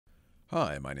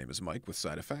Hi, my name is Mike with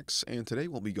Side Effects, and today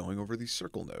we'll be going over the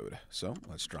circle node. So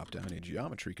let's drop down a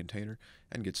geometry container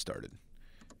and get started.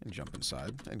 And jump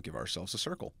inside and give ourselves a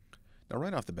circle. Now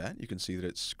right off the bat, you can see that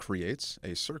it creates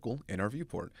a circle in our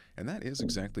viewport, and that is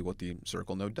exactly what the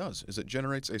circle node does, is it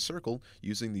generates a circle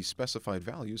using the specified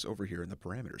values over here in the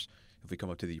parameters. If we come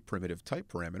up to the primitive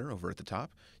type parameter over at the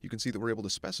top, you can see that we're able to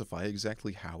specify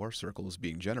exactly how our circle is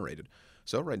being generated.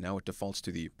 So right now it defaults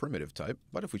to the primitive type,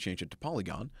 but if we change it to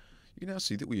polygon, you can now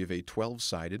see that we have a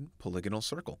 12-sided polygonal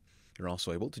circle. You're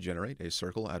also able to generate a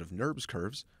circle out of NURBS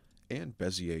curves and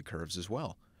Bezier curves as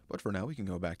well. But for now, we can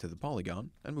go back to the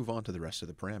polygon and move on to the rest of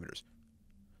the parameters.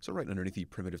 So right underneath the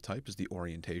primitive type is the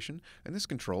orientation, and this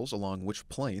controls along which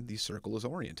plane the circle is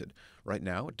oriented. Right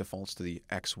now, it defaults to the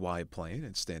XY plane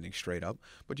and standing straight up,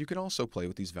 but you can also play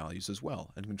with these values as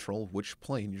well and control which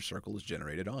plane your circle is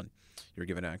generated on. You're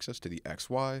given access to the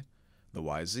XY, the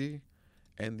YZ,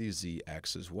 and the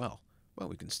ZX as well. Well,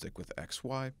 we can stick with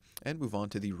XY and move on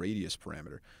to the radius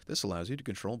parameter. This allows you to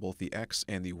control both the X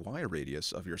and the Y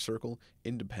radius of your circle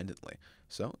independently.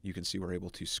 So you can see we're able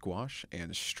to squash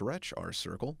and stretch our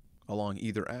circle along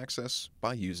either axis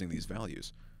by using these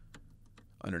values.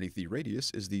 Underneath the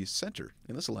radius is the center,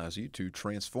 and this allows you to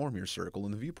transform your circle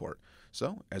in the viewport.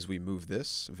 So as we move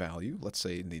this value, let's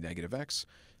say in the negative X,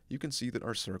 you can see that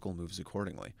our circle moves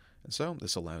accordingly. And so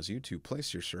this allows you to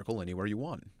place your circle anywhere you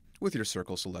want. With your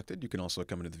circle selected, you can also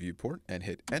come into the viewport and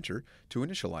hit Enter to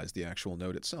initialize the actual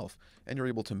node itself, and you're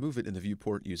able to move it in the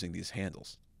viewport using these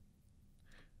handles.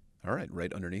 Alright,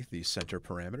 right underneath the center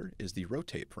parameter is the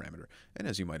rotate parameter, and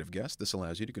as you might have guessed, this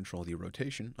allows you to control the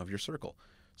rotation of your circle.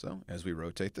 So, as we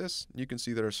rotate this, you can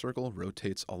see that our circle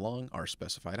rotates along our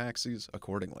specified axes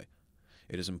accordingly.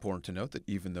 It is important to note that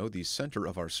even though the center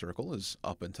of our circle is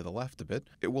up and to the left a bit,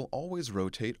 it will always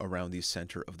rotate around the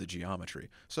center of the geometry.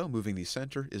 So moving the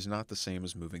center is not the same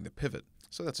as moving the pivot.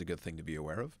 So that's a good thing to be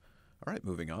aware of. Alright,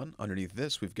 moving on. Underneath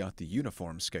this, we've got the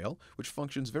uniform scale, which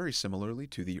functions very similarly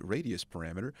to the radius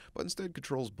parameter, but instead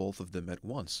controls both of them at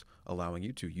once, allowing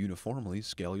you to uniformly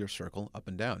scale your circle up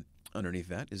and down. Underneath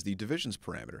that is the divisions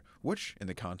parameter, which, in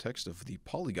the context of the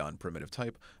polygon primitive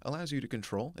type, allows you to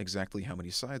control exactly how many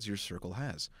sides your circle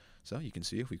has. So you can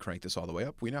see if we crank this all the way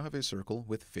up, we now have a circle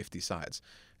with 50 sides.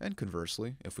 And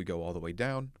conversely, if we go all the way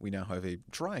down, we now have a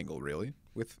triangle, really,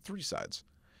 with 3 sides.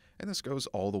 And this goes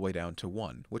all the way down to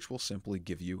 1, which will simply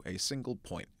give you a single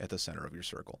point at the center of your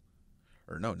circle.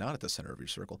 Or no, not at the center of your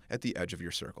circle, at the edge of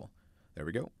your circle. There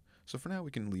we go. So for now,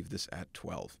 we can leave this at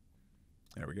 12.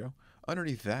 There we go.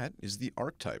 Underneath that is the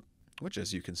archetype, which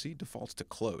as you can see defaults to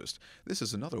closed. This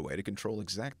is another way to control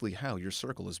exactly how your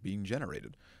circle is being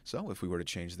generated. So if we were to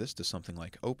change this to something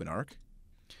like open arc,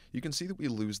 you can see that we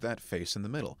lose that face in the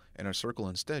middle, and our circle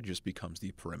instead just becomes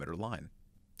the perimeter line.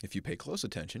 If you pay close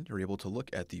attention, you're able to look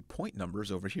at the point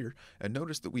numbers over here and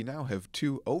notice that we now have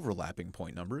 2 overlapping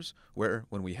point numbers, where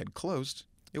when we had closed,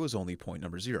 it was only point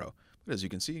number 0. But as you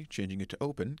can see, changing it to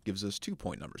open gives us 2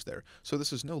 point numbers there, so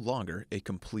this is no longer a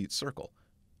complete circle.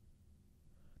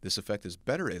 This effect is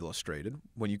better illustrated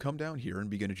when you come down here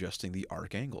and begin adjusting the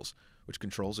arc angles, which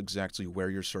controls exactly where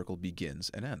your circle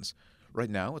begins and ends. Right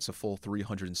now, it's a full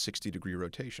 360-degree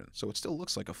rotation, so it still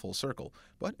looks like a full circle,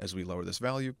 but as we lower this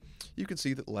value, you can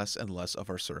see that less and less of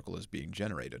our circle is being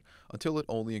generated, until it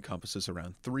only encompasses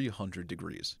around 300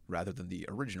 degrees, rather than the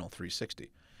original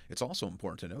 360. It's also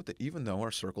important to note that even though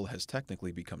our circle has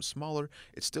technically become smaller,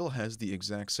 it still has the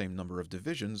exact same number of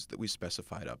divisions that we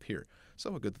specified up here,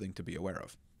 so a good thing to be aware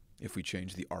of. If we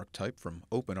change the arc type from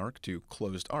open arc to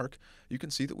closed arc, you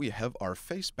can see that we have our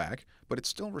face back, but it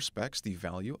still respects the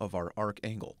value of our arc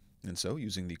angle. And so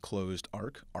using the closed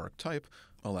arc type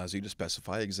allows you to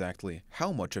specify exactly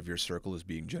how much of your circle is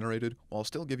being generated while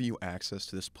still giving you access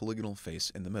to this polygonal face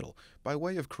in the middle, by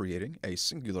way of creating a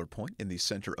singular point in the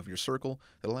center of your circle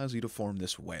that allows you to form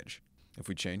this wedge. If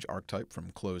we change archetype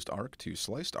from closed arc to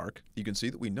sliced arc, you can see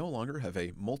that we no longer have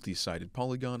a multi-sided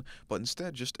polygon, but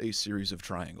instead just a series of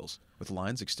triangles, with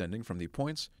lines extending from the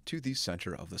points to the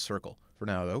center of the circle. For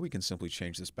now though, we can simply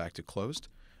change this back to closed,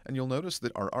 and you'll notice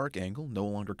that our arc angle no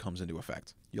longer comes into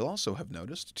effect. You'll also have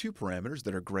noticed 2 parameters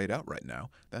that are grayed out right now,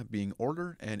 that being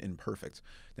order and imperfect.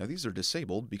 Now these are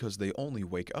disabled because they only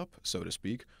wake up, so to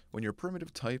speak, when your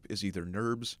primitive type is either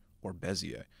NURBS or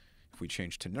Bezier. If we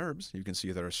change to NURBS, you can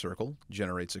see that our circle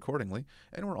generates accordingly,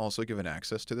 and we're also given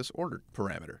access to this ordered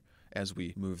parameter. As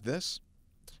we move this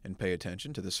and pay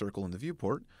attention to the circle in the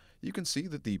viewport, you can see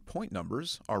that the point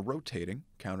numbers are rotating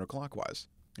counterclockwise.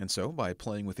 And so, by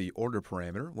playing with the order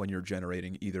parameter when you're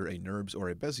generating either a NURBS or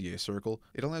a Bezier circle,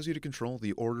 it allows you to control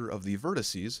the order of the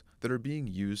vertices that are being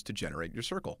used to generate your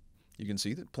circle. You can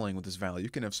see that playing with this value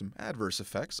can have some adverse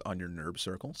effects on your NURB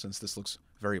circle, since this looks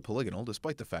very polygonal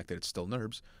despite the fact that it's still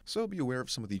NURBS, so be aware of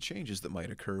some of the changes that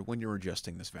might occur when you're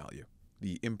adjusting this value.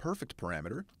 The imperfect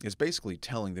parameter is basically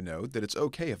telling the node that it's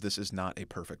okay if this is not a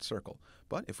perfect circle,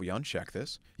 but if we uncheck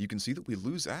this, you can see that we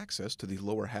lose access to the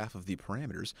lower half of the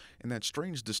parameters, and that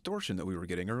strange distortion that we were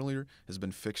getting earlier has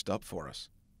been fixed up for us.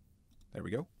 There we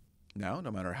go. Now,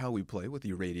 no matter how we play with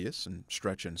the radius and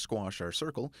stretch and squash our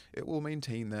circle, it will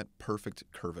maintain that perfect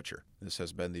curvature. This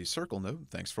has been the Circle Node.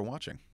 Thanks for watching.